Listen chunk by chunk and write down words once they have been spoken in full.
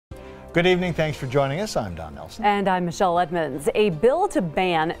Good evening. Thanks for joining us. I'm Don Nelson. And I'm Michelle Edmonds. A bill to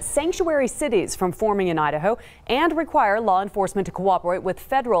ban sanctuary cities from forming in Idaho and require law enforcement to cooperate with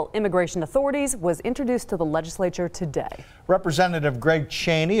federal immigration authorities was introduced to the legislature today. Representative Greg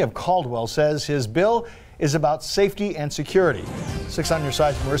Cheney of Caldwell says his bill is about safety and security. 6 on your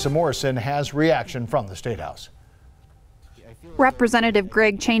side's Marissa Morrison has reaction from the State House. Representative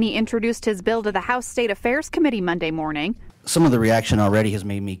Greg Cheney introduced his bill to the House State Affairs Committee Monday morning. Some of the reaction already has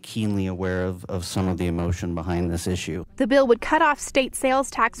made me keenly aware of some of the emotion behind this issue. The bill would cut off state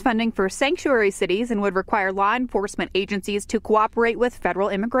sales tax funding for sanctuary cities and would require law enforcement agencies to cooperate with federal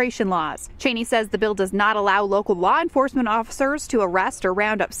immigration laws. Cheney says the bill does not allow local law enforcement officers to arrest or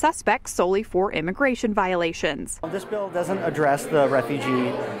round up suspects solely for immigration violations. This bill doesn't address the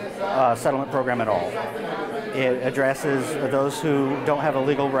refugee settlement program at all. It addresses those who don't have a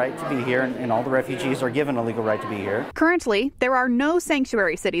legal right to be here, and all the refugees are given a legal right to be here. Currently, there are no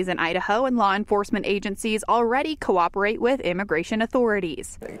sanctuary cities in Idaho, and law enforcement agencies already cooperate with immigration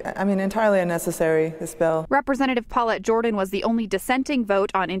authorities. Entirely unnecessary, this bill. Representative Paulette Jordan was the only dissenting vote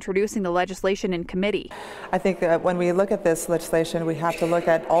on introducing the legislation in committee. I think that when we look at this legislation, we have to look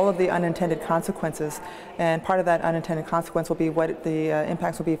at all of the unintended consequences, and part of that unintended consequence will be what the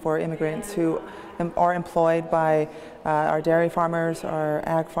impacts will be for immigrants who are employed by our dairy farmers, our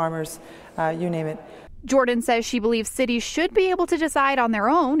ag farmers, you name it. Jordan says she believes cities should be able to decide on their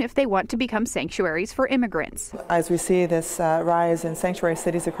own if they want to become sanctuaries for immigrants. As we see this rise in sanctuary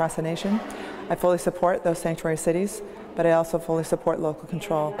cities across the nation, I fully support those sanctuary cities, but I also fully support local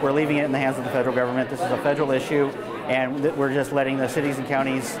control. We're leaving it in the hands of the federal government. This is a federal issue, and we're just letting the cities and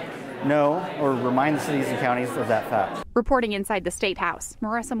counties know or remind the cities and counties of that fact. Reporting inside the State House,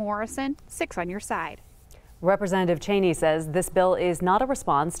 Marissa Morrison, 6 on your side. Representative Cheney says this bill is not a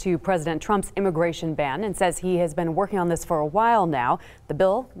response to President Trump's immigration ban and says he has been working on this for a while now. The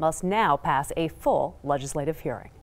bill must now pass a full legislative hearing.